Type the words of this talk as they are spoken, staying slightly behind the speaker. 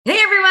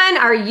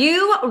Are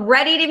you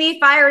ready to be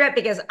fired up?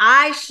 Because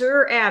I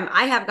sure am.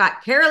 I have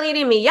got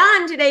Carolina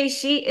Millan today.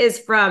 She is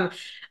from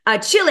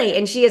Chile,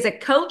 and she is a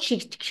coach. She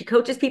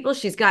coaches people.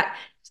 She's got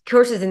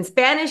courses in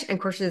Spanish and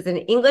courses in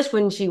English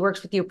when she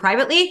works with you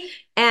privately.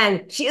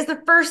 And she is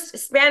the first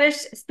Spanish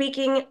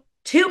speaking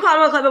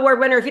Commonwealth Club Award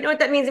winner. If you know what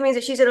that means, it means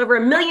that she's had over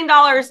 $1 million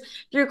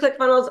through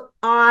ClickFunnels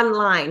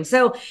online.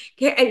 So,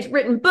 and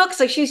written books.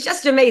 Like, she's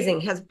just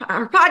amazing. Has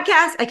her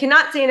podcast. I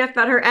cannot say enough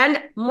about her.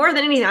 And more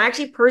than anything, I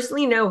actually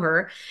personally know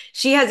her.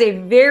 She has a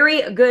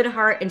very good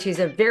heart, and she's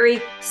a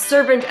very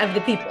servant of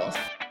the people.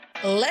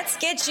 Let's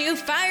get you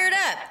fired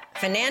up.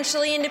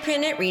 Financially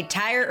independent,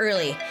 retire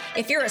early.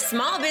 If you're a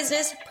small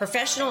business,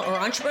 professional, or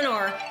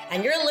entrepreneur,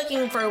 and you're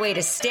looking for a way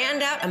to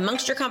stand out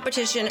amongst your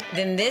competition,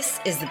 then this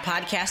is the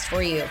podcast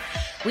for you.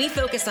 We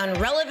focus on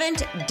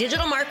relevant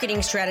digital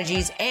marketing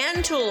strategies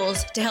and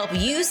tools to help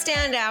you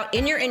stand out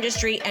in your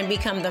industry and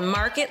become the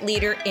market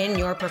leader in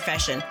your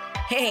profession.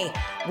 Hey,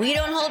 we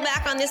don't hold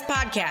back on this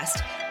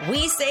podcast.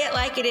 We say it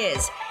like it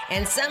is.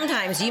 And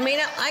sometimes you may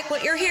not like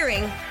what you're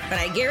hearing, but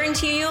I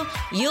guarantee you,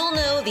 you'll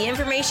know the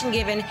information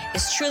given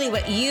is truly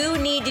what you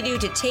need to do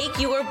to take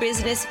your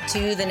business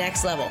to the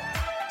next level.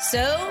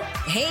 So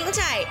hang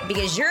tight,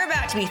 because you're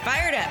about to be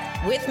fired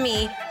up with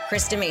me,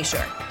 Krista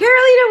Mayshore.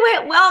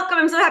 Carolina, welcome.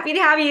 I'm so happy to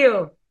have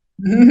you.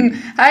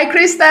 Hi,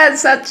 Krista.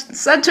 It's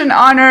such an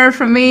honor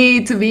for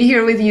me to be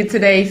here with you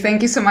today.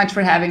 Thank you so much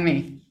for having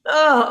me.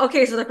 Oh,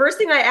 okay. So the first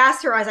thing I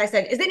asked her was, I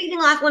said, is anything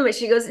off limits?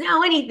 She goes,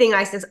 no, anything.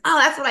 I says, oh,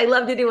 that's what I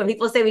love to do when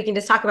people say we can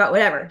just talk about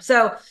whatever.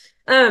 So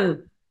tell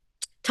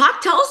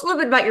us a little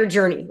bit about your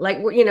journey, like,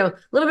 a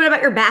little bit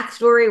about your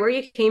backstory, where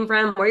you came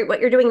from, what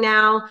you're doing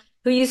now,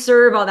 who you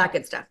serve, all that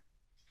good stuff.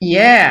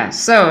 Yeah.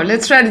 So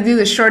let's try to do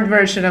the short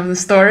version of the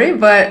story.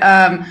 But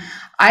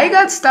I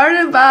got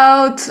started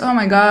about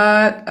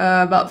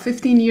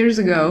 15 years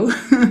ago.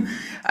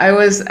 I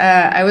was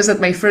at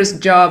my first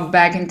job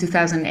back in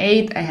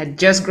 2008. I had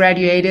just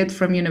graduated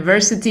from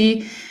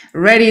university,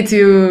 ready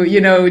to,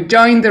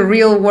 join the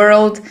real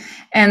world.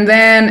 And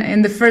then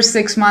in the first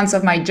 6 months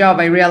of my job,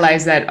 I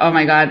realized that, oh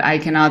my God, I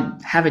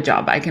cannot have a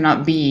job. I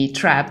cannot be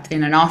trapped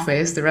in an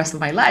office the rest of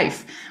my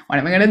life. What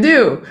am I going to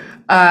do?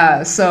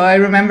 So I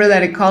remember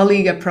that a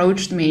colleague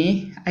approached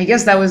me. I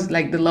guess that was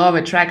like the law of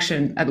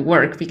attraction at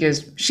work,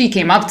 because she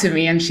came up to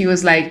me and she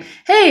was like,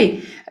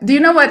 hey, do you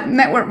know what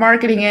network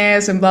marketing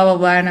is? And blah, blah,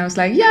 blah. And I was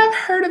like, yeah, I've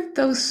heard of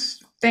those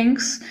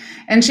things.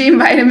 And she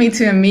invited me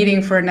to a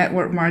meeting for a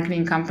network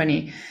marketing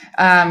company,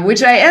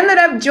 which I ended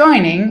up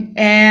joining.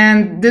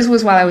 And this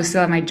was while I was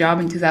still at my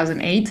job in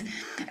 2008.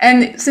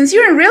 And since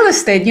you're in real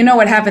estate, you know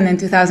what happened in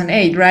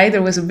 2008, right?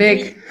 There was a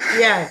big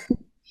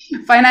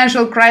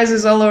financial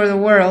crisis all over the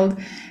world.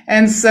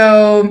 And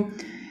so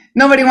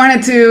nobody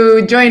wanted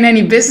to join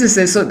any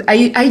businesses. So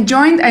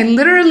I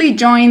literally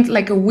joined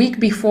like a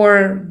week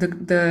before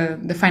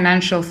the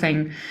financial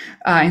thing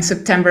in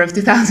September of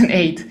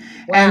 2008.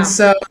 Wow. And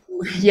so,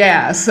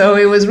 so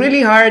it was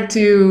really hard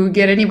to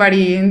get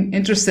anybody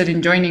interested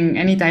in joining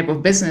any type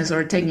of business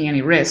or taking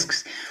any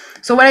risks.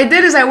 So what I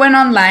did is I went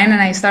online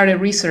and I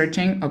started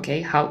researching,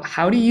 okay,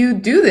 how do you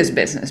do this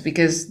business?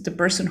 Because the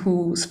person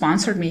who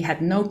sponsored me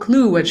had no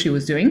clue what she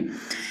was doing.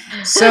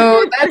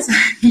 So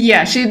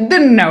she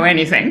didn't know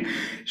anything.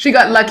 She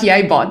got lucky,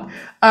 I bought.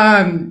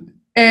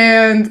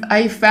 And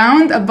I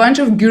found a bunch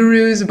of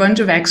gurus, a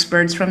bunch of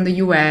experts from the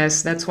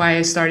US. That's why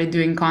I started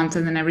doing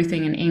content and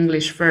everything in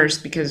English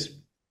first, because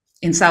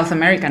in South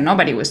America,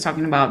 nobody was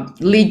talking about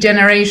lead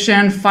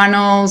generation,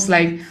 funnels.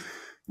 Like,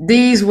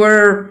 these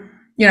were,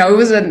 it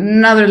was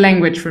another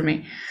language for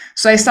me.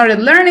 So I started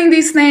learning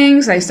these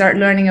things. I started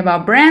learning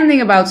about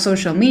branding, about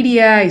social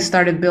media. I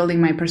started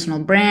building my personal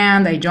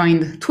brand. I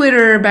joined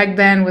Twitter back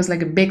then, was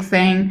like a big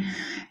thing.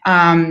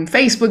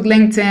 Facebook,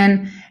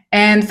 LinkedIn.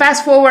 And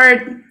fast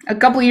forward a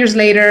couple years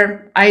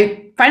later,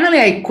 I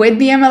quit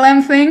the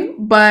MLM thing.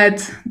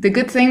 But the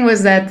good thing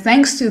was that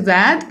thanks to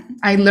that,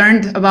 I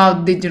learned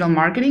about digital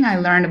marketing. I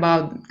learned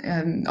about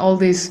all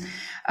these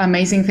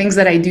amazing things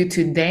that I do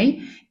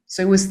today.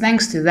 So it was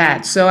thanks to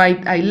that. So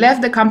I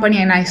left the company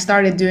and I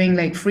started doing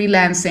like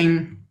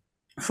freelancing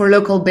for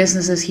local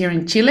businesses here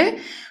in Chile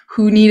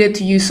who needed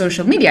to use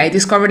social media. I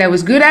discovered I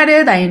was good at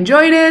it. I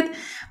enjoyed it.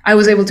 I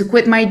was able to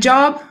quit my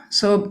job.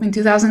 So in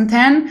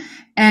 2010,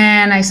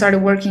 and I started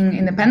working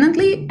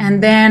independently.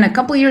 And then a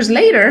couple of years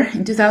later,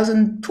 in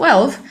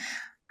 2012,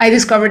 I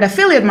discovered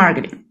affiliate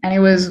marketing, and it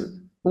was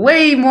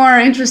way more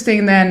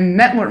interesting than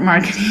network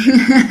marketing.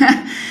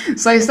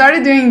 So I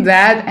started doing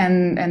that,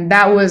 and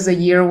that was a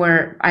year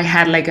where I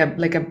had like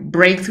a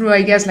breakthrough,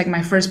 I guess, like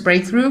my first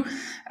breakthrough,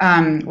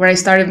 where I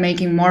started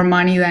making more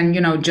money than,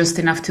 just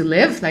enough to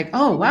live. Like,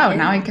 oh wow,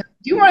 now I can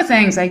do more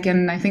things. I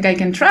think I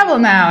can travel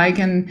now.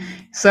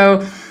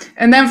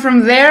 And then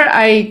from there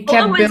I kept.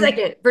 Hold on 1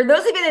 second. For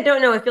those of you that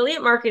don't know,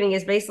 affiliate marketing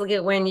is basically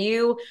when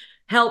you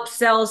help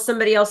sell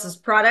somebody else's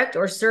product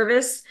or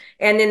service,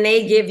 and then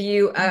they give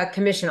you a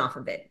commission off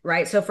of it,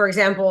 right? So for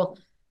example,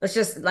 let's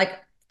just like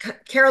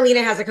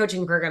Carolina has a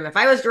coaching program. If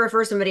I was to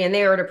refer somebody and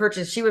they were to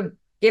purchase, she would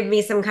give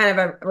me some kind of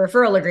a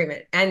referral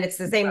agreement. And it's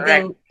the same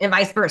Correct. thing and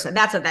vice versa.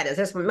 That's what that is.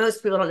 That's what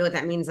most people don't know what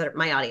that means, that are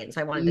my audience.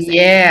 I wanted to say.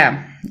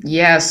 Yeah,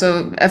 yeah.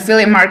 So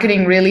affiliate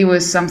marketing really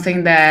was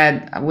something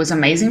that was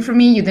amazing for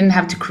me. You didn't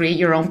have to create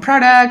your own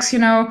products, you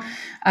know.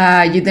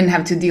 You didn't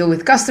have to deal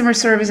with customer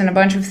service and a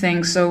bunch of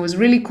things. So it was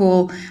really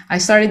cool. I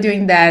started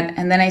doing that,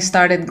 and then I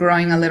started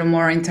growing a little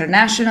more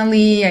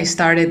internationally. I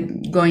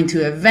started going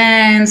to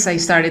events. I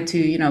started to,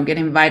 you know, get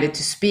invited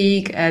to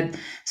speak at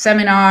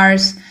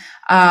seminars.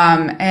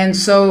 And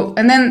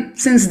then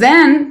since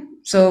then,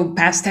 so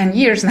past 10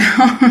 years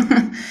now,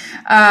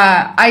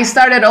 I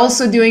started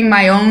also doing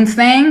my own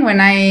thing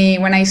when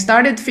I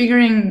started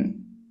figuring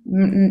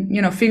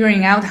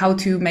out how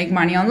to make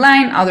money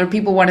online. Other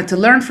people wanted to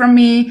learn from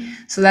me.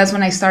 So that's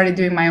when I started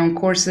doing my own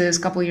courses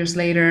a couple years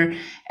later.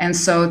 And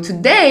so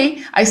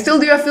today I still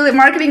do affiliate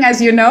marketing.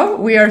 As you know,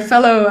 we are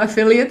fellow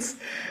affiliates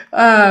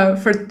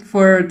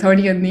for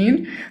Tony and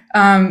Dean.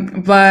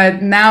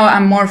 But now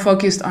I'm more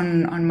focused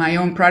on my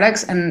own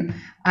products, and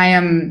I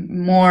am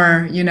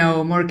more,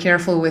 more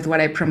careful with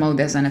what I promote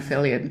as an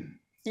affiliate.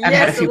 I've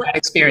had a few bad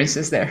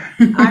experiences there.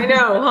 I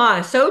know,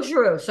 huh? So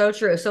true, so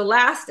true. So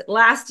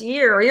last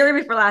year, or year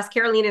before last,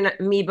 Caroline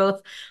and me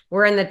both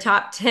were in the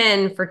top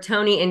 10 for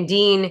Tony and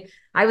Dean.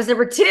 I was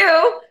number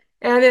 2,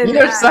 and then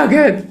you're so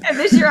good. And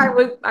this year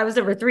I was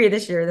number 3.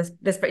 This year, did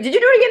you do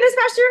it again this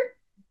past year?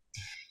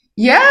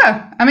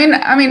 Yeah,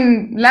 I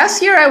mean,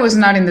 last year I was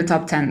not in the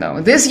top 10 though.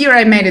 This year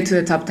I made it to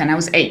the top 10. I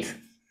was 8th.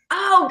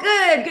 Oh,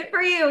 good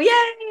for you!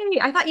 Yay!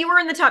 I thought you were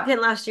in the top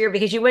 10 last year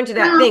because you went to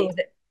that thing. Was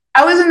it?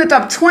 I was in the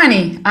top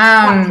 20.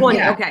 Top 20,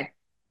 yeah. Okay.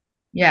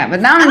 Yeah,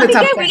 but now I'm in the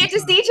top 10. We get to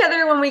see each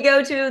other when we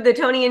go to the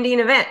Tony and Dean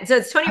event. So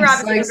it's Tony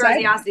Robinson and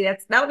Graziosity.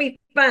 That'll be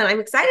fun. I'm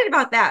excited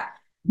about that.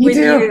 Me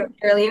too. You,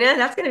 Carolina.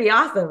 That's going to be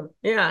awesome.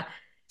 Yeah.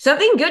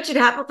 Something good should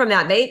happen from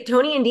that.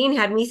 Tony and Dean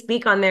had me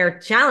speak on their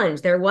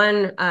challenge. Their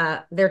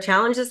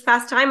challenge this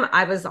past time.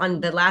 I was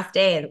on the last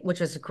day, which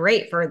was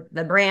great for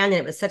the brand,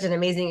 and it was such an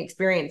amazing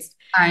experience.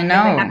 I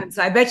know.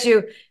 So I bet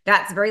you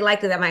that's very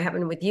likely that might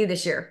happen with you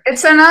this year.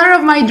 It's another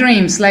of my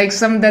dreams. Like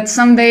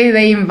someday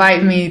they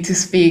invite me to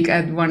speak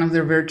at one of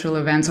their virtual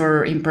events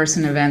or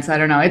in-person events. I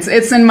don't know.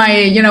 It's in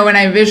my, when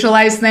I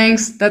visualize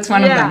things, that's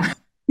one of them.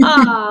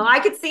 Oh, I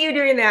could see you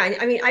doing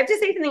that. I mean, I have to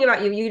say something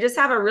about you. You just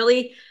have a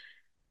really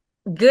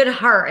good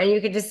heart, and you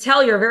could just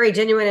tell you're very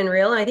genuine and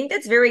real. And I think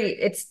that's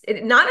it's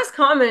not as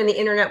common in the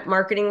internet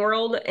marketing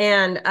world.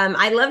 And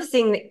I love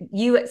seeing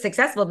you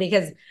successful,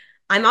 because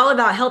I'm all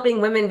about helping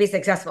women be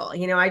successful.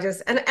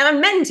 And I'm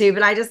men too,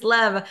 but I just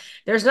love,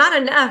 there's not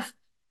enough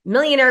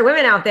millionaire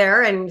women out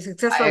there and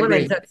successful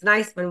women. So it's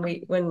nice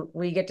when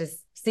we get to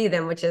see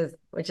them, which is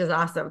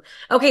awesome.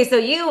 Okay. So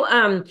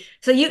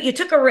you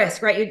took a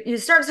risk, right? You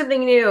started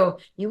something new,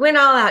 you went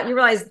all out, you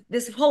realized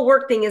this whole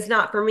work thing is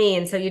not for me.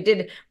 And so you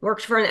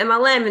worked for an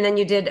MLM, and then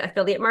you did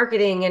affiliate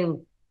marketing.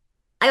 And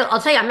I'll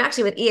tell you, I'm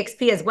actually with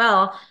EXP as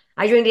well.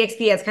 I joined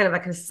EXP as kind of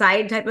like a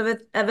side type of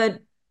a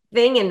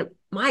thing. And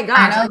my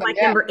gosh, I'm like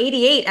number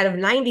 88 out of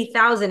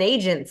 90,000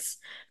 agents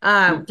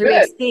through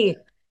EXP.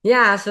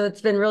 Yeah. So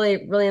it's been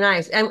really, really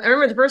nice. And I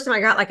remember the first time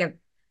I got like a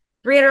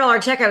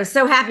 $300 check, I was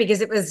so happy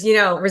because it was,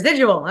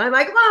 residual. And I'm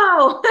like,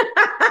 whoa.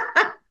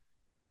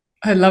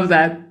 I love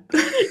that.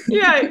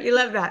 Yeah, you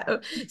love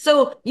that.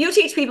 So you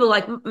teach people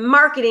like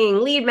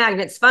marketing, lead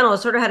magnets,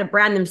 funnels, sort of how to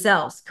brand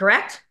themselves,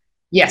 correct?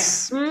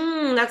 Yes.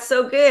 That's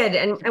so good.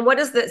 And what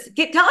is this?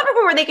 Tell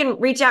everyone where they can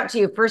reach out to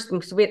you first.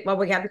 While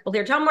we have people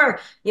here, tell them where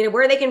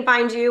they can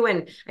find you.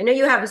 And I know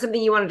you have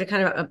something you wanted to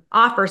kind of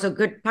offer. So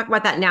good. Talk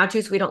about that now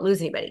too, so we don't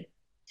lose anybody.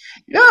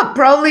 Yeah,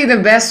 probably the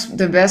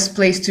best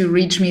place to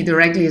reach me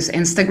directly is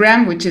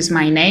Instagram, which is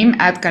my name,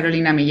 at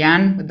Carolina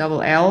Millan with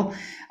double L.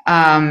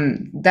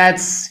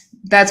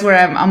 That's where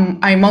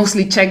I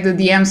mostly check the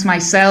DMs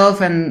myself,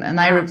 and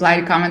I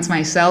reply to comments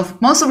myself.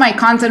 Most of my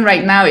content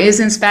right now is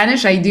in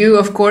Spanish. I do,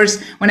 of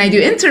course, when I do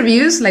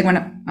interviews, like when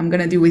I'm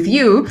going to do with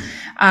you,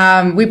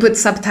 we put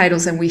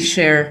subtitles and we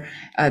share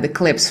the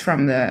clips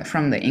from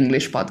the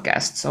English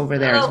podcasts over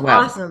there as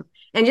well. Awesome.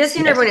 And just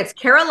so everyone, it's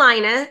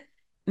Carolina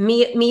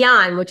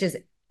Millan, which is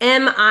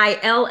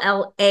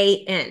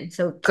Millan.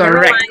 So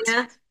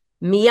Carolina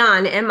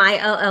Millan,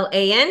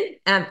 Millan.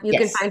 You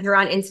can find her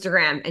on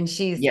Instagram, and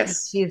she's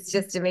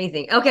just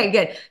amazing. Okay,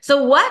 good.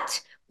 So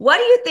what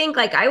do you think?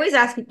 Like, I always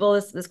ask people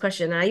this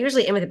question, and I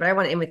usually end with it, but I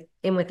want to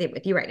end with it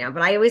with you right now.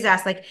 But I always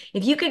ask, like,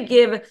 if you could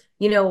give,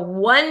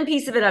 one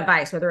piece of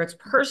advice, whether it's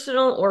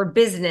personal or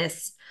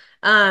business,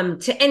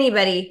 to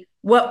anybody,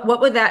 what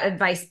would that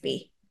advice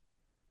be?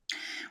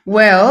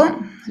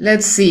 Well,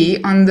 let's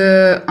see. On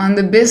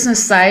the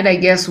business side, I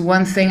guess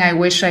one thing I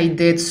wish I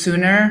did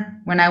sooner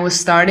when I was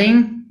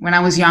starting, when I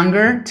was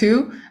younger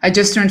too. I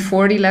just turned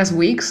 40 last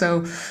week,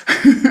 so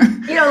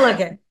you don't look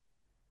it.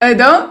 I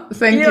don't.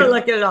 Thank you. You don't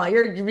look it at all.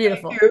 You're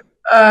beautiful.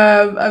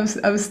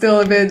 I'm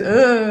still a bit.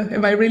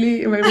 Am I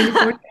really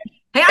 40?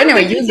 Hey, I'm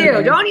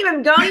 52. Don't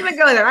even go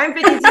there. I'm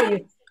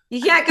 52.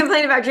 You can't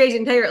complain about your age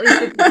until you're at least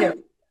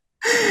 52.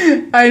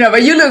 I know,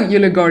 but you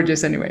look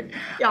gorgeous anyway.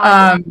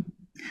 Yeah.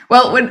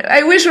 Well, when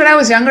I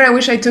was younger, I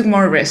wish I took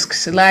more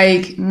risks.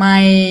 Like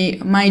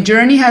my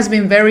journey has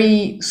been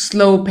very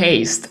slow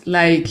paced.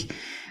 Like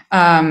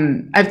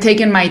I've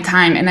taken my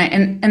time,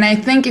 and I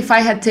think if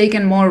I had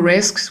taken more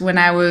risks when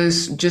I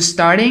was just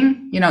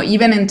starting,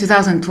 even in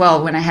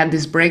 2012 when I had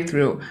this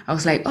breakthrough, I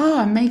was like, oh,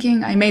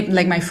 I made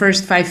like my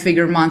first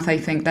 5-figure month, I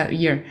think, that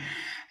year.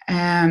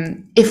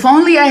 If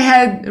only I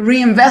had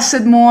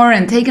reinvested more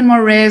and taken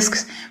more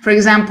risks. For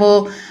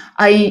example,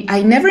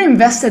 I never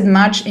invested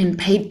much in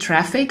paid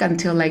traffic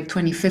until like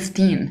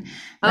 2015.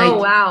 Oh, Like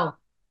wow.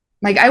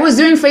 like I was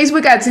doing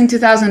Facebook ads in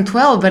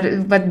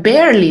 2012, but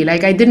barely.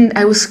 Like I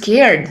was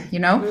scared.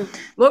 Mm.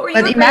 What were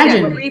you But afraid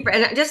of? What were you imagine. afraid?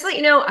 And just to let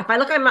you know, if I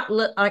look,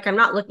 like I'm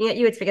not looking at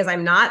you. It's because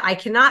I'm not. I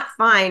cannot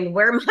find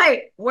where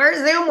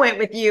Zoom went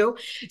with you.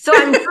 So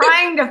I'm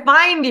trying to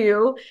find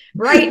you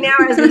right now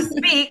as we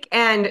speak.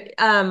 And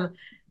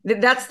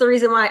that's the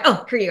reason why.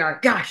 Oh, here you are.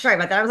 Gosh, sorry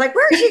about that. I was like,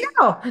 where'd she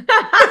go?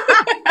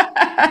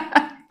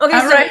 Okay,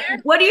 I'm so right here.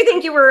 what do you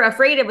think you were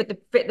afraid of with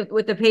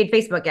the paid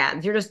Facebook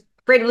ads? You're just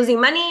afraid of losing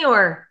money,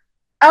 or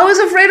I was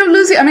afraid of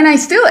losing. I mean, I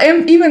still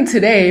am even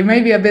today,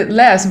 maybe a bit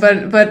less,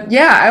 but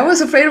yeah, I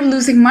was afraid of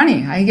losing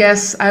money. I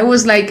guess I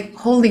was like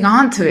holding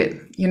on to it,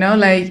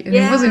 like, and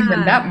it wasn't even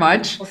yeah. that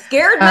much. Well,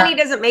 scared Uh, money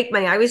doesn't make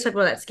money. I always talk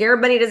about that.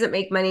 Scared money doesn't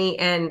make money.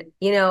 And,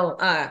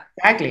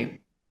 exactly.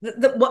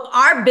 what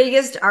our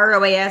biggest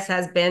ROAS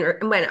has been, or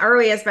when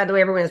ROAS, by the way,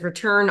 everyone is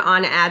return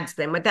on ad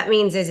spend. What that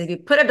means is if you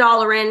put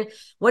 $1 in,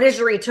 what is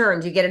your return?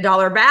 Do you get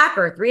 $1 back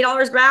or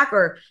 $3 back?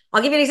 Or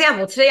I'll give you an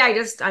example. Today,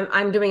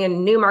 I'm doing a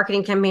new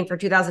marketing campaign for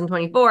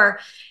 2024.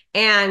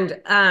 And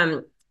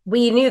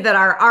we knew that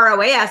our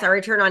ROAS, our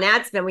return on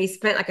ad spend, we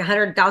spent like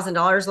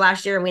 $100,000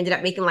 last year and we ended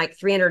up making like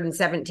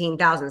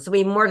 317,000. So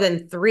we more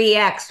than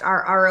 3x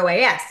our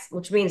ROAS,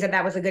 which means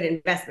that was a good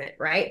investment,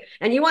 right?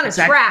 And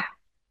Exactly.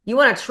 you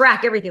want to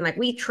track everything. Like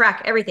we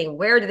track everything.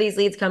 Where do these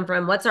leads come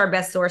from? What's our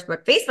best source?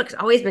 But Facebook's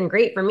always been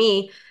great for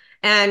me.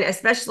 And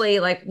especially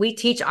like we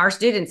teach our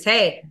students,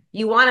 hey,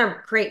 you want to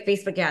create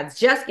Facebook ads,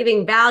 just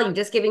giving value,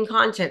 just giving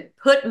content,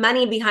 put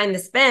money behind the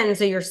spend.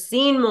 So you're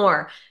seen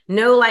more,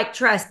 know, like,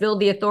 trust, build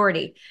the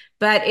authority.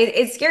 But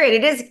it's scary.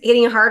 It is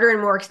getting harder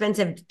and more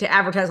expensive to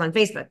advertise on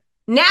Facebook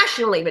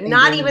nationally, but It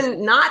not is.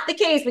 even, not the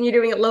case when you're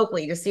doing it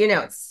locally, just so you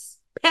know, it's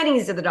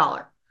pennies to the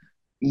dollar.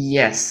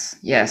 Yes,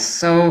 yes.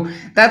 So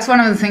that's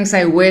one of the things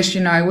I wish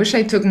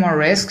I took more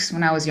risks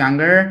when I was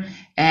younger.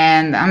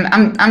 And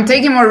I'm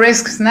taking more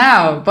risks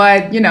now.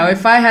 But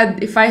if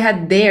I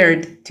had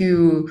dared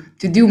to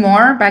do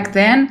more back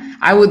then,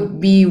 I would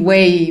be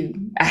way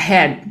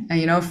ahead,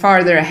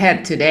 farther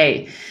ahead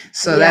today.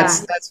 So Yeah.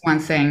 that's one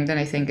thing that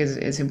I think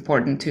is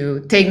important, to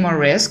take more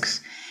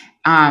risks.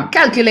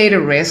 Calculated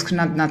risks,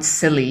 not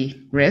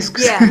silly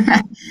risks.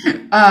 Yeah.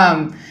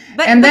 um,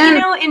 But and then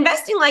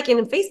investing like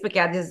in Facebook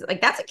ads is like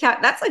that's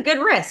a good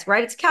risk,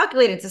 right? It's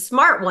calculated. It's a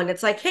smart one.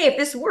 It's like, hey, if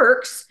this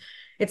works,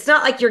 it's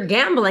not like you're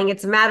gambling.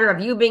 It's a matter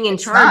of you being in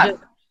it's charge not.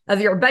 of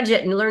your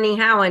budget and learning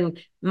how and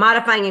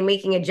modifying and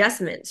making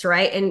adjustments,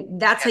 right? And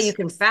that's how you Yes.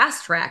 can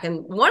fast track.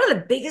 And one of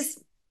the biggest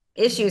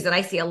issues that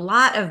I see a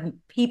lot of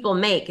people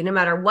make, no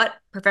matter what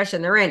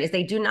profession they're in, is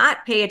they do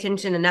not pay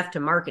attention enough to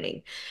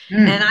marketing.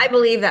 And I Mm.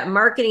 believe that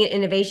marketing and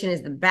innovation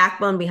is the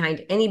backbone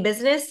behind any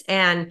business.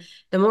 And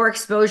the more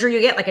exposure you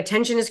get, like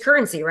attention is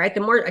currency, right?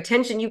 The more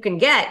attention you can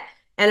get.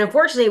 And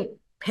unfortunately,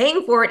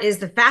 paying for it is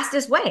the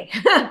fastest way,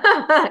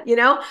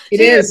 It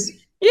So is.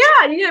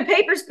 yeah, you either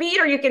pay for speed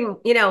or you can,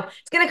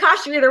 it's going to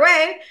cost you either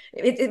way.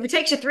 If it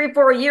takes you 3 or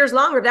 4 years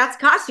longer, that's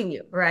costing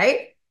you,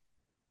 right?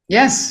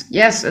 Yes,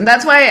 yes. And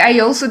that's why I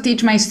also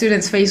teach my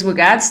students Facebook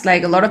ads.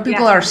 Like a lot of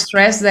people Yes. are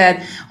stressed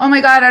that, oh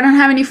my God, I don't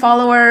have any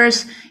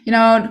followers.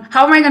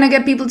 How am I going to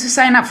get people to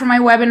sign up for my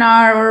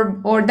webinar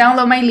or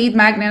download my lead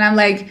magnet? And I'm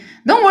like,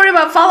 don't worry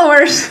about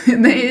followers.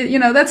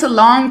 That's a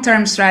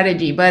long-term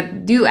strategy,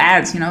 but do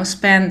ads,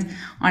 spend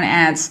on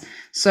ads.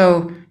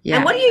 So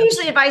And what yeah. do you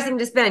usually advise them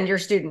to spend, your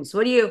students?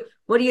 What do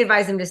you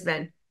advise them to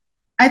spend?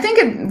 I think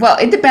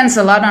it depends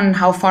a lot on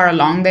how far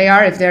along they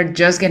are. If they're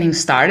just getting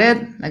started,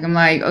 like I'm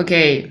like,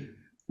 okay,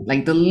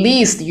 like the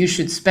least you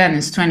should spend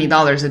is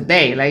 $20 a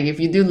day. Like if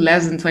you do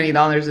less than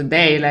 $20 a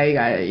day, like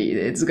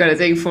it's gonna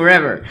take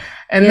forever.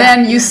 And Yeah.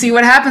 then you see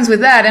what happens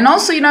with that. And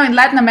also, in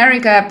Latin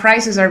America,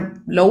 prices are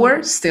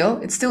lower still.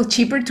 It's still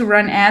cheaper to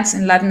run ads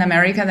in Latin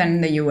America than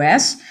in the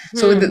US.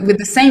 So Hmm. with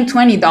the same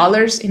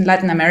 $20 in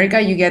Latin America,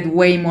 you get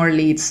way more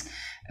leads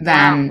Wow.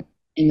 than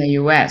in the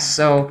US.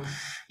 So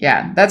yeah,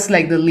 that's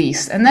like the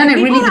least. And then Do it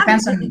people really have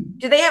depends on,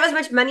 do they have as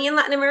much money in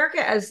Latin America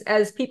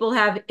as people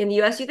have in the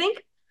US, you think?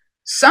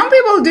 some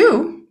people do.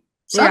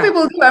 Some Yeah.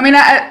 people do. I mean,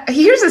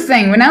 here's the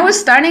thing. When I was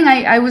starting,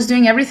 I was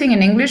doing everything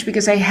in English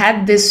because I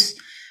had this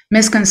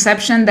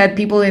misconception that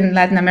people in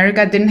Latin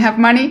America didn't have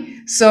money.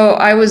 So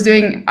I was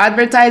doing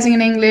advertising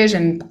in English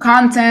and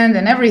content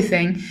and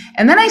everything.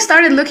 And then I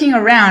started looking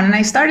around and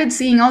I started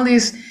seeing all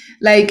these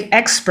like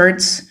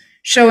experts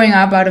showing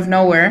up out of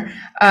nowhere.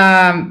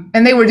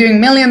 And they were doing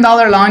 $1 million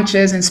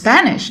launches in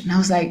Spanish. And I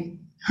was like,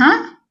 huh?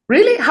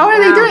 Really? How are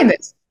they Wow. doing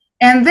this?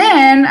 And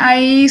then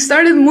I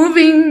started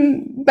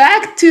moving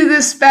back to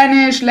the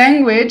Spanish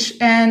language.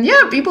 And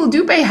yeah, people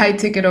do pay high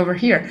ticket over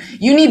here.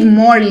 You need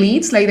more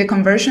leads, like the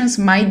conversions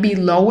might be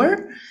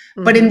lower.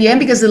 But in the end,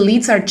 because the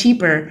leads are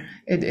cheaper,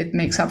 it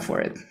makes up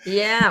for it.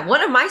 Yeah.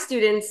 One of my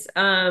students,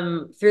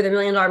 through the $1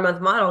 Million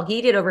Month model,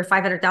 he did over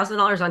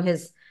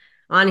 $500,000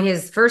 on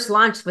his first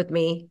launch with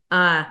me,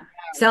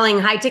 selling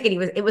high ticket.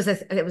 It was a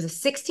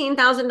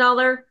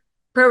 $16,000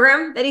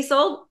 program that he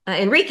sold.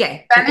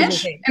 Enrique.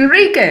 Spanish?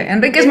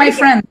 Enrique's my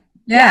friend.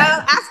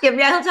 Yeah. Ask him.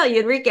 Yeah, he'll tell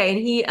you,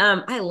 Enrique.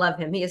 And I love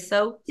him. He is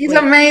so He's sweet.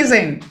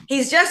 amazing.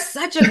 He's just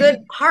such a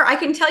good heart. I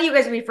can tell you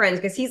guys will be friends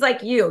because he's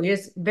like you. You're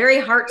just very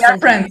heart Yeah,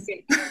 centered. friends.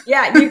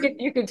 Yeah,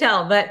 you could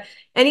tell.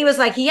 And he was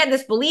like, he had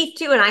this belief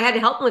too, and I had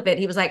to help him with it.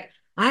 He was like,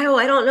 I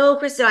don't know,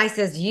 Krista. I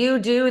says, you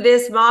do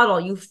this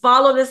model, you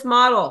follow this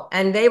model,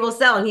 and they will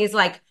sell. And he's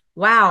like,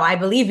 wow, I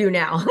believe you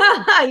now.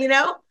 You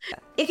know?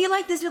 If you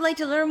like this, would like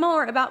to learn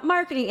more about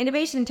marketing,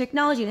 innovation, and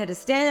technology, and how to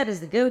stand out as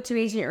the go-to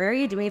agent in your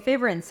area, do me a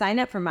favor and sign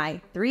up for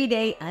my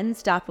 3-day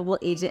Unstoppable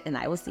Agent, and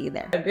I will see you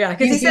there. Yeah,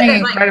 because he said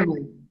that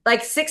incredibly.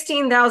 like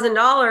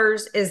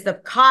 $16,000 is the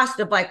cost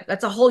of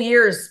that's a whole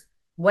year's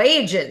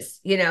wages,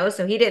 you know?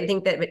 So he didn't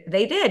think that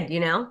they did, you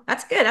know?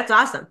 That's good. That's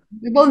awesome.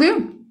 People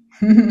do.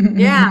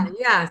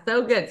 Yeah.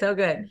 So good. So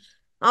good.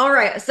 All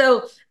right.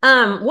 So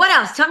what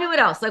else? Tell me what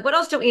else. Like, what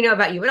else don't you know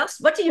about you?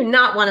 What do you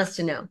not want us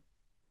to know?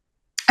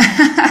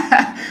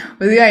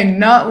 What do I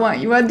not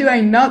want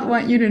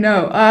you to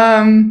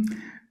know?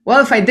 Well,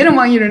 if I didn't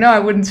want you to know, I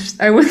wouldn't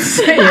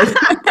say it.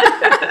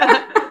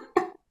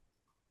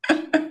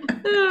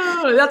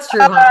 Oh, that's true.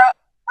 Huh?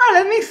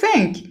 Let me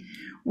think.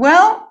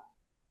 Well,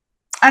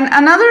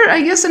 another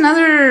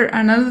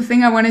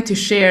thing I wanted to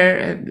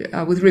share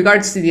with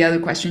regards to the other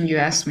question you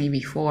asked me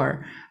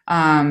before.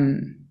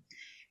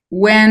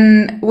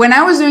 When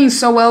I was doing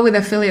so well with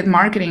affiliate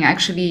marketing,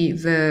 actually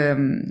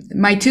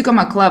my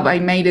Tucumã club, I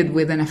made it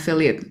with an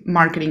affiliate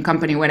marketing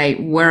company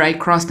where I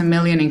crossed 1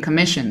 million in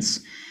commissions.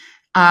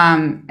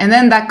 And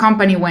then that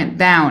company went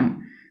down.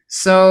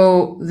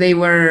 So they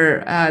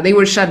were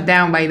shut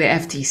down by the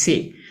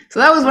FTC. So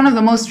that was one of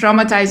the most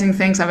traumatizing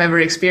things I've ever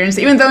experienced,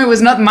 even though it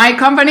was not my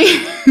company.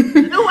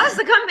 Who was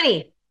the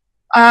company?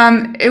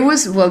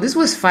 This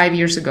was 5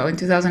 years ago in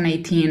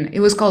 2018. It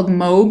was called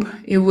MOBE.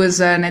 It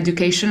was an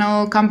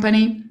educational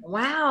company.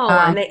 Wow.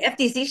 And the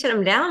FTC shut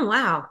them down?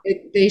 Wow.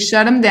 They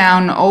shut them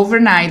down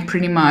overnight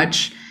pretty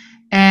much.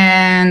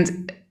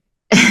 And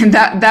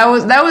that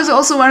was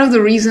also one of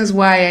the reasons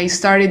why I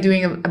started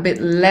doing a bit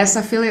less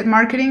affiliate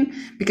marketing,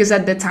 because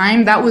at the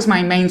time that was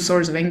my main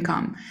source of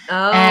income.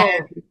 Oh.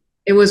 And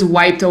it was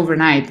wiped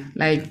overnight,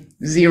 like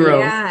zero.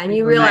 Yeah. And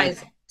you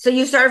realize, so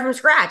you started from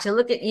scratch, and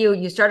look at you.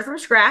 You started from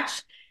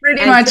scratch.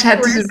 Pretty much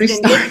had to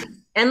restart.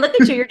 And look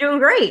at you. You're doing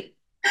great.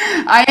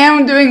 I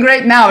am doing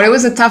great now. It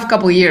was a tough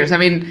couple of years. I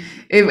mean,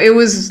 it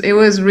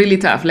was really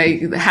tough.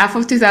 Like half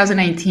of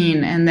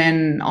 2018 and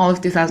then all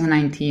of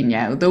 2019.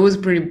 Yeah, those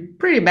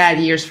pretty bad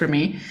years for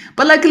me.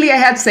 But luckily, I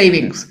had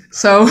savings.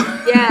 So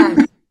yeah,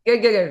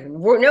 good.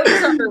 No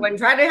disorder when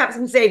try to have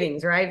some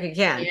savings, right? If you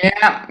can.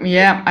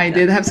 Yeah, I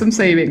did have some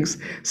savings.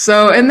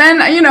 So, and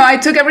then I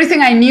took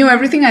everything I knew,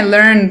 everything I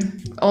learned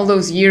all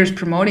those years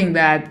promoting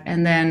that,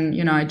 and then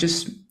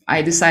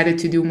I decided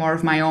to do more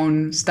of my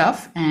own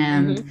stuff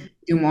and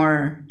do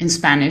more in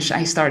Spanish.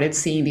 I started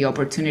seeing the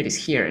opportunities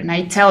here, and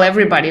I tell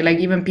everybody, like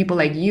even people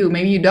like you,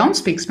 maybe you don't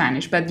speak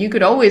Spanish, but you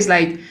could always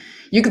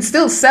you could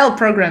still sell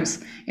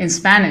programs in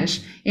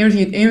Spanish,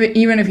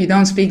 even if you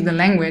don't speak the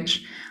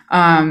language,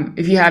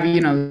 if you have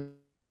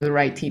the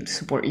right team to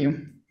support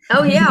you.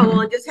 Oh yeah,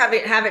 well, and just have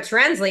it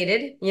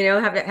translated,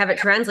 have it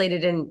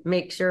translated and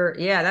make sure.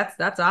 Yeah,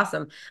 that's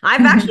awesome.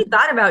 I've actually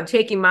thought about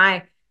taking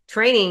my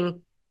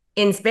training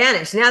in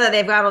Spanish. Now that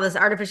they've got all this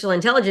artificial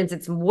intelligence,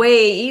 it's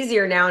way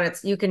easier now, and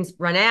you can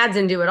run ads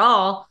and do it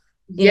all.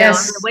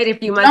 Yes. I'm gonna wait a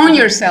few months. Clone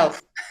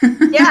yourself.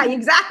 Yeah,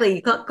 exactly.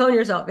 Clone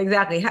yourself.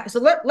 Exactly. So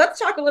let's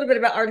talk a little bit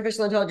about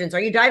artificial intelligence. Are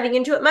you diving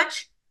into it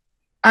much?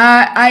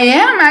 I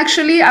am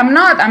actually. I'm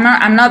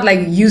not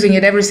like using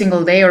it every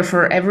single day or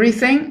for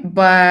everything,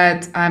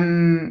 but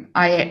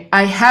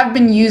I have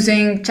been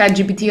using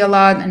ChatGPT a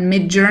lot and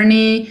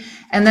Midjourney,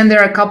 and then there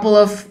are a couple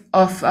of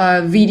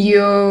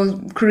video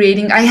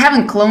creating. I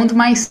haven't cloned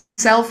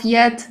myself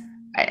yet.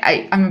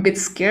 I'm a bit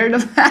scared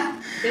of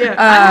that. Yeah,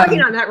 I'm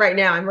working on that right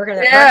now. I'm working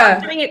on that. Yeah.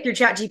 I'm doing it through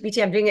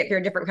ChatGPT. I'm doing it through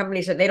a different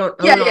company, so they don't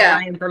own all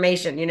my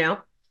information.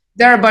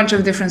 There are a bunch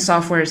of different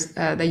softwares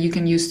that you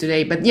can use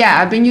today. But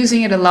yeah, I've been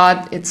using it a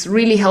lot. It's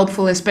really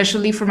helpful,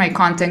 especially for my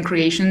content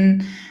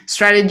creation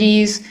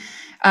strategies.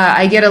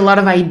 I get a lot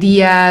of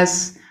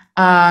ideas,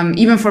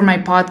 even for my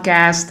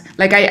podcast.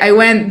 Like I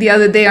went the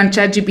other day on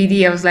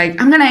ChatGPT. I was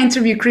like, I'm going to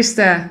interview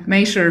Krista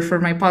Maysher for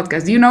my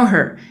podcast. Do you know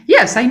her?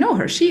 Yes, I know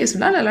her. She is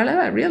blah, blah, blah,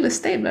 blah, real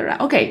estate, blah, blah.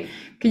 Okay.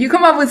 Can you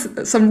come up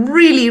with some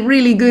really,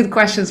 really good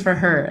questions for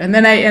her? And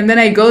then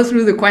I go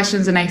through the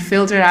questions and I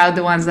filter out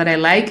the ones that I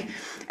like.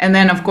 And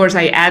then, of course,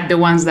 I add the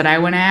ones that I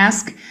want to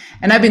ask.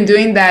 And I've been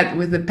doing that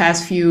with the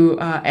past few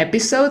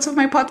episodes of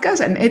my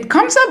podcast, and it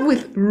comes up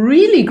with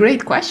really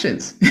great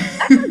questions.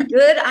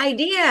 Good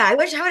idea. I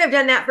wish I would have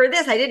done that for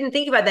this. I didn't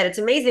think about that. It's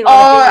amazing all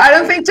the Oh, things. I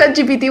don't think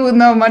ChatGPT would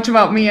know much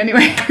about me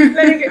anyway.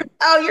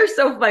 Oh, you're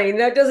so funny.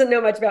 That doesn't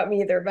know much about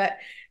me either, but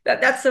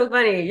that's so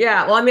funny.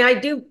 Yeah. Well, I mean, I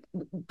do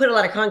put a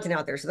lot of content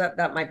out there, so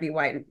that might be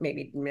why it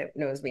maybe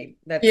knows me.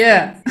 That's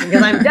Yeah.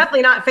 because I'm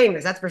definitely not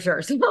famous. That's for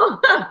sure. So,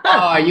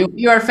 Oh,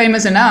 you are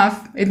famous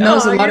enough. It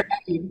knows a oh, lot about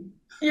you.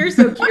 you're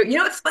so cute. You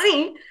know, it's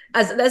funny.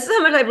 As this is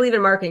how much I believe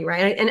in marketing,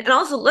 right? And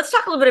also, let's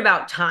talk a little bit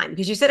about time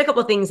because you said a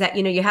couple of things that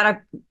you had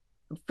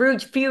a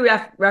few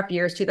rough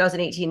years,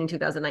 2018 and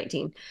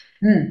 2019.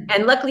 Mm.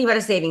 And luckily you had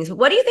a savings.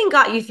 What do you think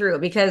got you through?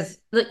 Because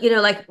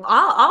like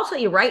I'll tell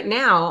you right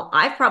now,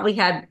 I've probably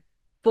had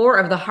four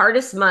of the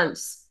hardest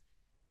months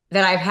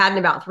that I've had in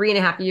about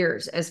 3.5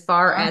 years as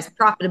far Wow. as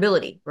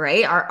profitability,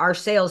 right? Our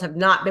sales have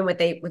not been what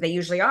they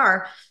usually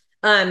are.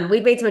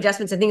 We've made some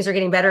adjustments and things are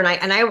getting better.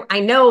 And I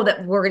know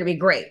that we're going to be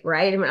great,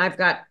 right? I mean, I've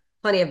got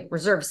plenty of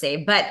reserves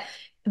saved, but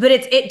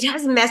it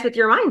does mess with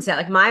your mindset.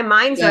 Like my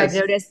mindset, I've Yes.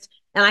 noticed,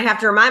 and I have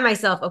to remind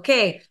myself,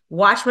 okay,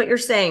 watch what you're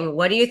saying.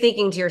 What are you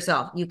thinking to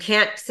yourself? You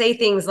can't say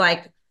things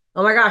like,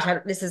 oh my gosh,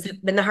 this has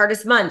been the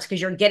hardest month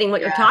because you're getting what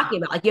you're Yeah. talking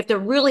about. Like you have to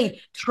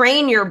really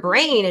train your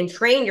brain and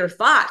train your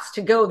thoughts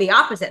to go the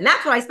opposite. And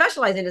that's what I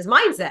specialize in is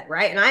mindset,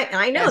 right? And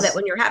I know that Yes.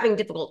 when you're having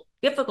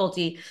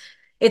difficulty,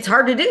 it's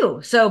hard to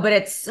do. So, but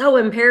it's so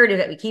imperative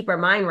that we keep our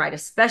mind right,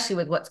 especially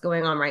with what's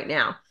going on right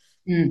now.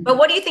 But Mm.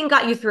 what do you think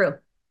got you through?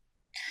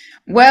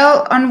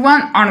 Well, on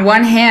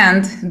one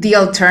hand, the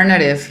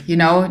alternative,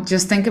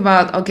 just think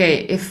about, okay,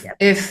 if Yep.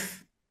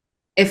 if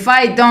if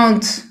I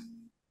don't,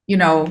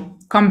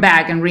 come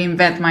back and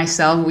reinvent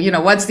myself,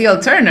 what's the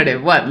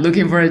alternative? What,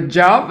 looking for a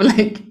job?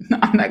 Like, no,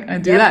 I'm not gonna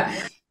do Yep.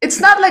 that. It's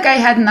not like I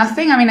had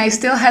nothing. I mean, I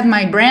still had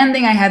my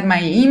branding, I had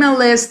my email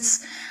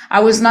lists. I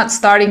was not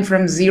starting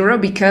from zero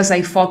because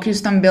I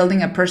focused on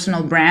building a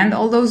personal brand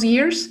all those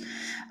years.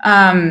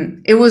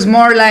 It was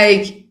more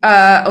like,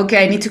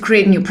 okay, I need to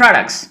create new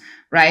products,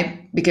 right?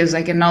 Because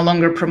I can no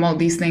longer promote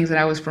these things that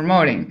I was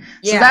promoting.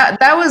 So Yeah.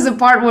 that was the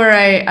part where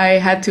I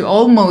had to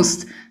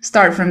almost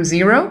start from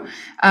zero.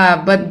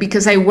 But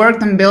because I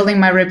worked on building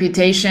my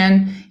reputation,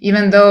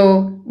 even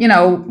though,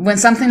 when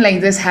something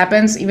like this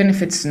happens, even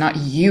if it's not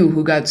you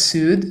who got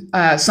sued,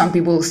 some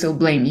people will still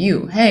blame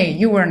you. Hey,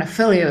 you were an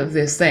affiliate of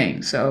this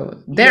thing. So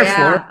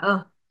therefore, Yeah. Oh,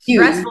 you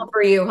stressful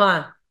for you,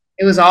 huh?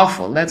 it was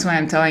awful. That's why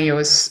I'm telling you,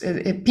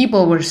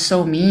 people were so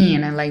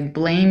mean and like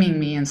blaming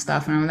me and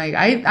stuff. And I'm like,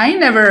 I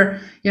never,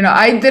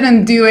 I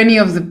didn't do any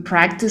of the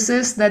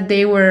practices that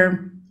they were,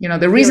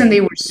 the reason Doing.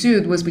 they were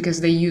sued was because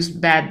they used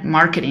bad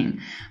marketing,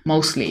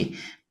 mostly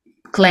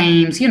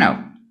claims,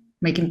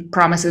 making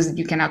promises that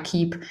you cannot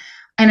keep.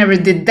 I never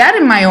did that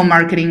in my own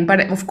marketing. But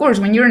of course,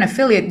 when you're an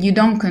affiliate, you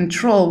don't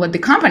control what the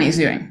company is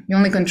doing. You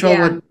only control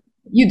Yeah. what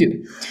you do.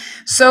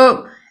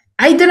 So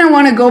I didn't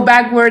want to go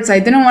backwards. I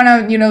didn't want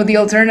to, the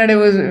alternative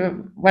was,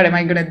 what am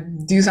I going to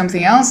do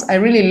something else? I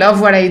really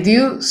love what I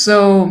do.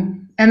 So,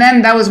 and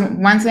then that was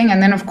one thing.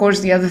 And then of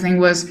course, the other thing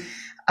was,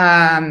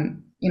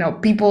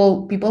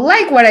 people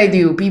like what I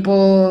do.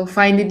 People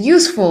find it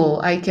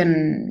useful. I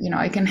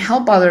can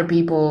help other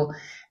people,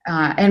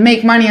 and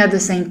make money at the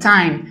same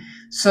time.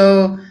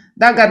 So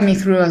that got me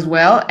through as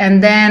well.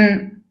 And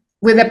then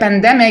with the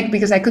pandemic,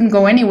 because I couldn't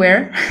go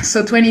anywhere.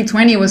 So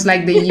 2020 was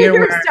like the year You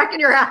were where stuck in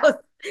your house.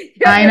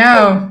 I Yep.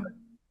 know.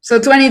 So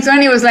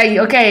 2020 was like,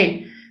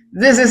 okay,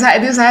 this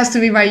has to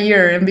be my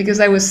year, and because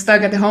I was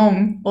stuck at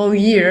home all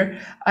year,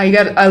 I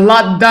got a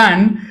lot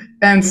done,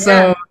 and Yeah.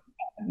 so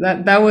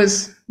that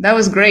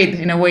was great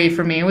in a way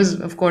for me. It was,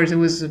 of course, it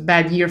was a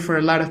bad year for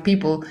a lot of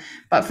people,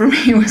 but for me,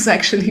 it was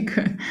actually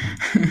good.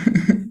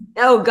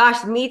 Oh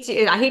gosh, me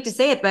too. I hate to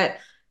say it, but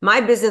my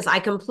business, I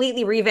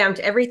completely revamped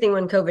everything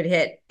when COVID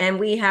hit. And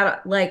we had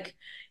like,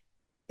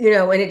 and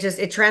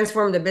it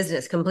transformed the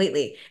business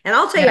completely. And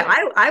I'll tell you,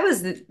 Yeah. I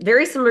was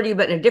very similar to you,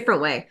 but in a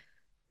different way.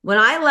 When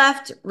I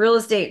left real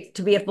estate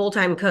to be a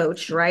full-time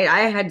coach, right?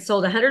 I had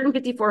sold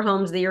 154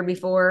 homes the year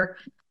before.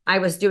 I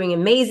was doing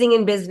amazing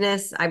in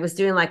business. I was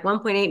doing like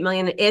 1.8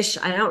 million-ish.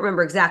 I don't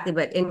remember exactly,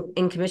 but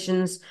in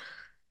commissions.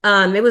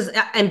 It was,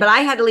 but I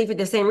had to leave for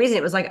the same reason.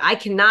 It was like, I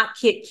cannot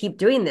keep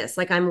doing this.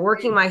 Like I'm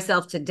working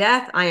myself to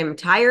death. I am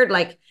tired.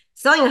 Like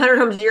selling 100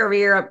 homes year over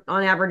year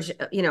on average,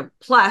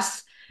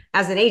 plus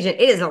as an agent,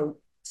 it is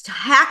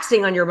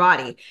taxing on your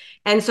body.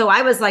 And so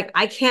I was like,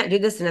 I can't do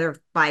this another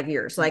 5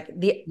 years. Like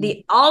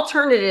the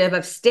alternative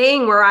of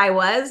staying where I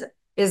was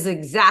is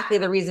exactly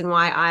the reason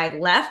why I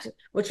left,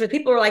 which was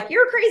people were like,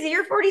 you're crazy.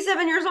 You're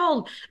 47 years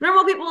old.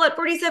 Normal people at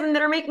 47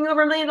 that are making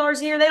over $1 million a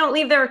year, they don't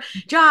leave their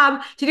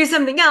job to do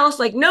something else.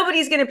 Like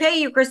nobody's going to pay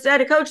you, Krista,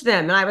 to coach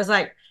them. And I was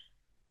like,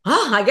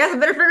 oh, I guess I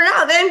better figure it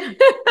out then.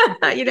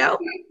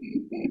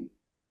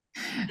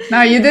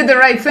 No, you did the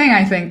right thing,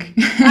 I think.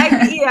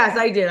 Yes,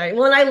 I did. I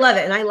love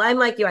it. And I'm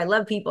like you. I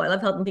love people. I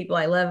love helping people.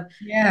 I love,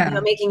 Yeah.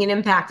 making an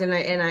impact. And I,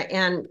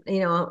 and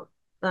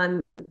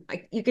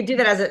you could do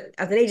that as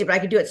an agent, but I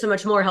could do it so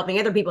much more, helping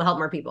other people help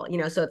more people.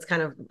 So it's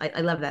kind of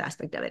I love that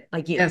aspect of it,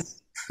 like you.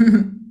 Yes.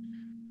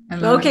 I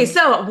love it. Okay,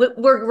 so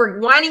we're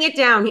winding it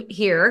down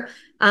here.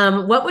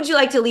 What would you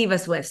like to leave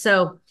us with?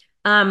 So,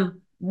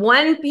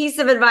 one piece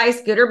of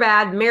advice, good or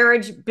bad,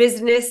 marriage,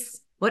 business,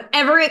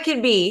 whatever it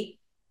could be,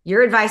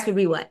 your advice would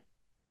be what?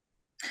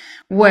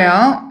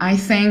 Well, I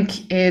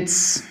think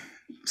it's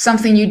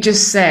something you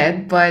just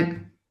said, but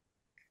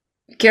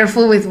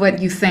careful with what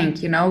you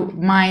think,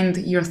 mind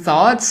your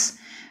thoughts.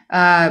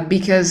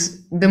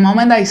 Because the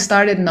moment I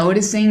started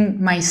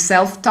noticing my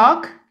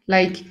self-talk,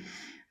 like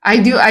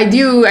I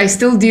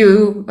still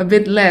do a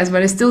bit less,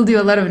 but I still do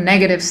a lot of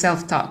negative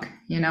self-talk.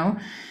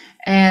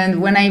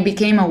 And when I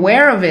became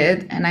aware of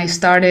it and I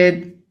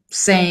started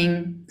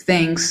saying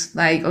things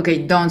like,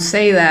 okay, don't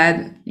say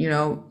that,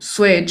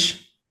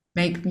 switch,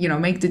 make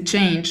the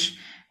change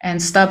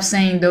and stop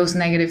saying those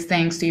negative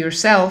things to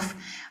yourself.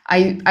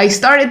 I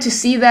started to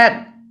see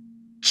that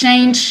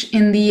change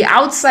in the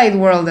outside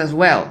world as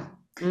well.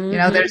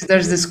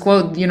 There's this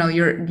quote,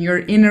 your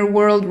inner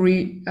world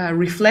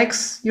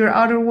reflects your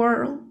outer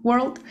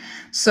world.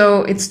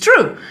 So it's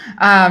true.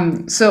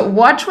 So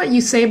watch what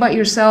you say about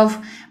yourself.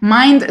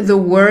 Mind the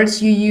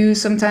words you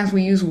use. Sometimes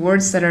we use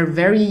words that are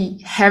very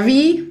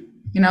heavy,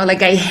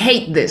 like I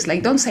hate this.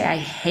 Like, don't say I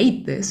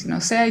hate this,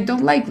 say I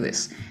don't like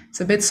this.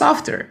 It's a bit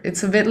softer.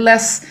 It's a bit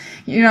less,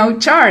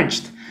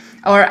 charged.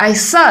 Or I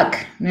suck,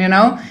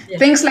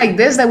 things like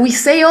this that we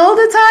say all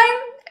the time.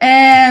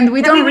 And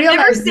we don't realize.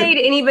 Never say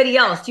to anybody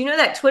else. Do you know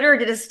that Twitter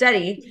did a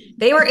study?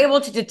 They were able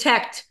to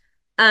detect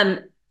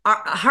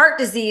heart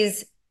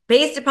disease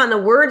based upon the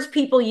words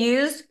people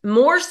use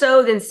more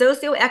so than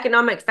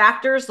socioeconomic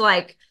factors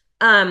like,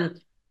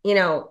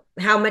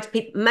 how much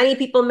money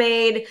people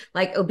made,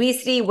 like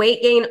obesity,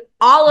 weight gain,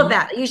 all of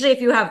that. Usually,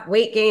 if you have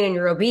weight gain and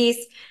you're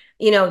obese,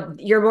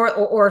 you're more,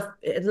 or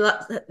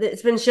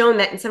it's been shown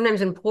that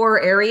sometimes in poor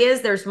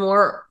areas, there's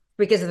more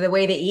because of the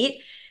way they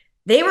eat.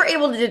 They were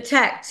able to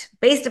detect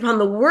based upon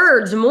the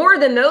words more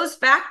than those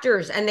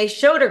factors. And they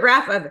showed a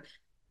graph of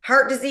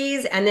heart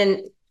disease and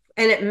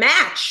it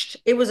matched.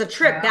 It was a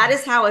trip. Wow. That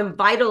is how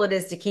vital it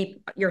is to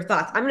keep your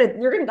thoughts.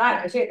 You're going to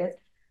die. I share this.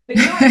 But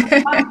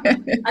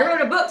I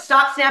wrote a book,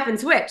 Stop, Snap, and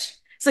Switch.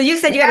 So you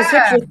said you had to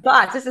switch your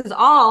thoughts. This is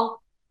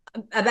all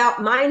about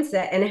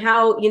mindset and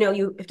how,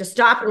 you have to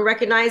stop and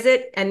recognize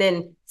it and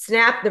then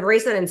snap the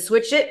bracelet and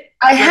switch it.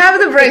 I have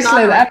the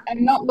bracelet.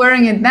 I'm not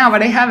wearing it now,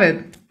 but I have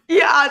it.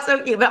 Yeah, it's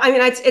so cute. But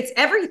it's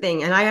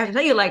everything. And I have to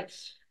tell you, like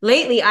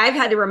lately I've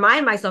had to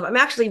remind myself, I'm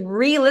actually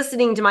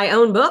re-listening to my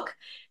own book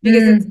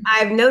because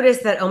I've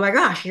noticed that, oh my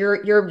gosh,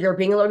 you're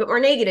being a little bit more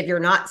negative. You're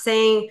not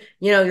saying,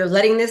 you're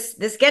letting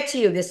this get to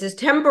you. This is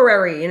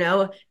temporary,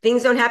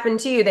 things don't happen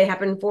to you. They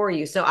happen for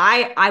you. So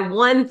I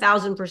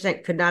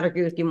 1000% could not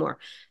agree with you more.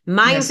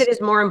 Mindset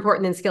is more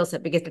important than skill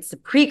set because it's the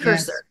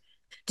precursor. Yes.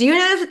 Do you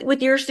know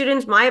with your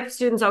students, my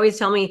students always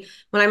tell me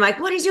when I'm like,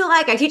 what did you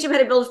like? I teach them how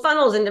to build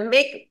funnels and to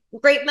make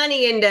great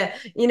money and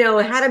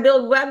to, how to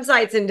build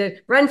websites and to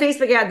run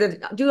Facebook ads,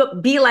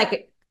 be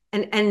like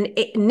an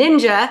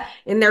ninja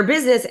in their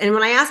business. And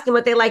when I ask them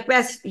what they like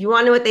best, you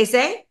want to know what they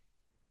say?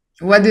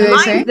 What do they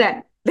say?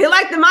 They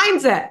like the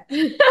mindset.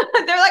 They're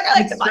like, I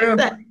like the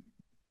mindset.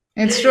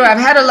 It's true. I've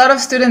had a lot of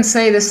students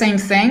say the same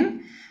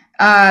thing,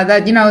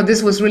 that,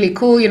 this was really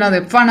cool,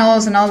 the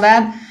funnels and all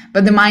that,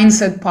 but the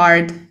mindset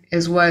part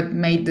is what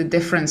made the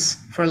difference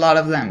for a lot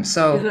of them.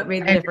 So what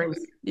made the difference.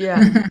 Yeah.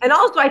 And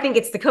also I think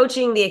it's the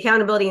coaching, the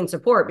accountability and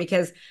support,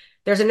 because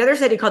there's another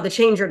study called the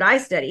Change or Die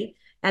study.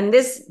 And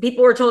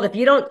people were told, if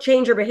you don't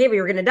change your behavior,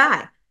 you're going to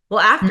die. Well,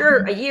 after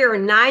a year,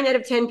 9 out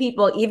of 10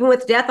 people, even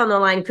with death on the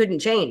line, couldn't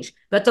change.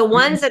 But the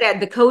ones that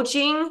had the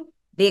coaching,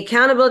 the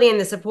accountability and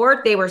the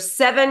support, they were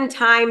 7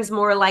 times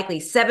more likely.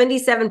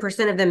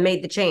 77% of them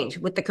made the change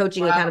with the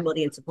coaching,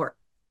 accountability and support.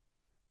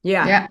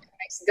 Yeah. Yeah. It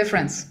makes a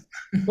difference.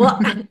 Well,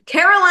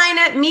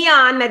 Carolina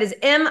Millan, that is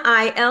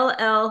Millan.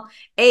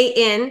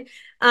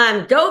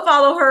 Go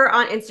follow her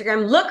on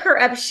Instagram. Look her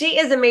up. She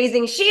is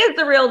amazing. She is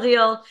the real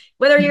deal.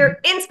 Whether you're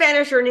in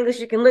Spanish or in English,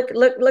 you can look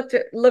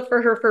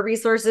for her for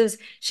resources.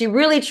 She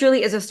really,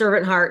 truly is a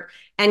servant heart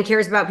and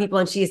cares about people,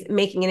 and she's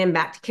making an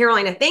impact.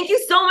 Carolina, thank you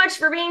so much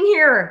for being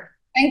here.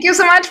 Thank you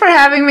so much for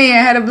having me. I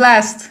had a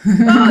blast.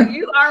 Oh,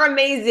 you are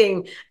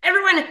amazing.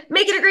 Everyone,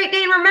 make it a great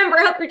day. And remember,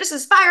 I hope you're just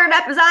as fired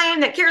up as I am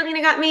that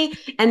Carolina got me.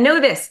 And know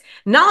this,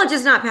 knowledge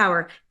is not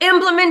power.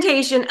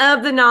 Implementation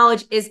of the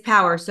knowledge is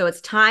power. So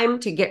it's time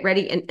to get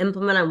ready and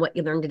implement on what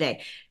you learned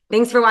today.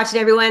 Thanks for watching,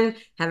 everyone.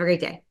 Have a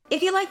great day.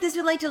 If you like this,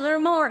 would like to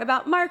learn more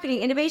about marketing,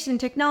 innovation, and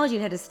technology,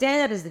 and how to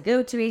stand out as the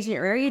go-to agent in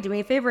your area, do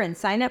me a favor and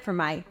sign up for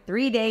my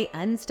 3-day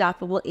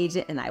Unstoppable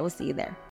Agent, and I will see you there.